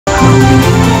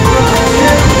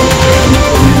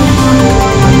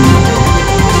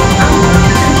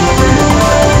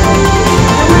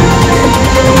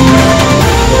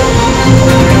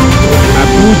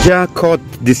Abuja court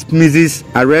dismisses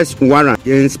arrest warrant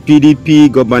against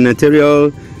PDP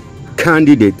gubernatorial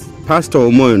candidate Pastor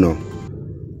Umo Eno.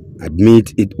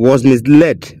 Admit it was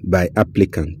misled by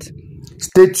applicant.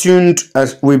 Stay tuned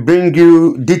as we bring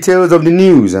you details of the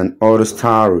news and other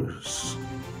stories.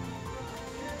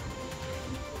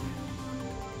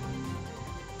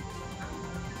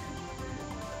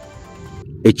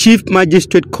 A Chief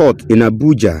Magistrate Court in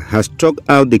Abuja has struck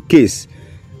out the case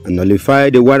and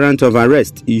nullified the warrant of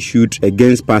arrest issued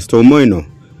against Pastor Umo Eno,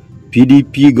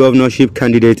 PDP Governorship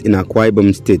Candidate in Akwa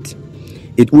Ibom State.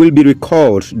 It will be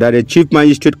recalled that the Chief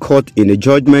Magistrate Court in a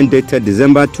judgment dated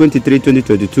December 23,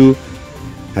 2022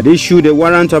 had issued a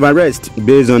warrant of arrest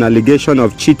based on allegation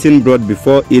of cheating brought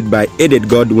before it by Edet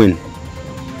Godwin.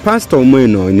 Pastor Umo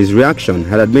Eno, in his reaction,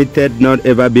 had admitted not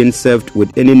ever being served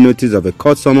with any notice of a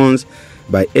court summons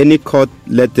by any court,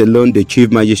 let alone the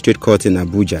Chief Magistrate Court in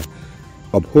Abuja.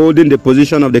 Upholding the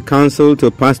position of the counsel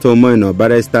to Pastor Umo Eno,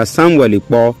 Barrister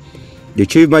Ikpo, the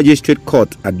Chief Magistrate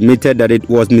Court admitted that it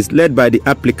was misled by the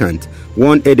applicant,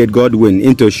 one Edet Godwin,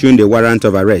 into issuing the warrant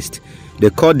of arrest.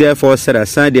 The court therefore set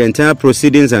aside the entire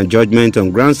proceedings and judgment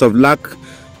on grounds of lack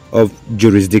of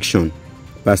jurisdiction.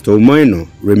 Pastor Umo Eno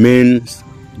remains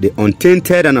the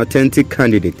untainted and authentic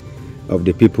candidate of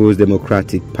the People's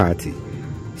Democratic Party.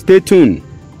 Stay tuned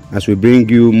as we bring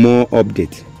you more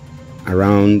updates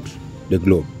around the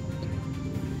globe.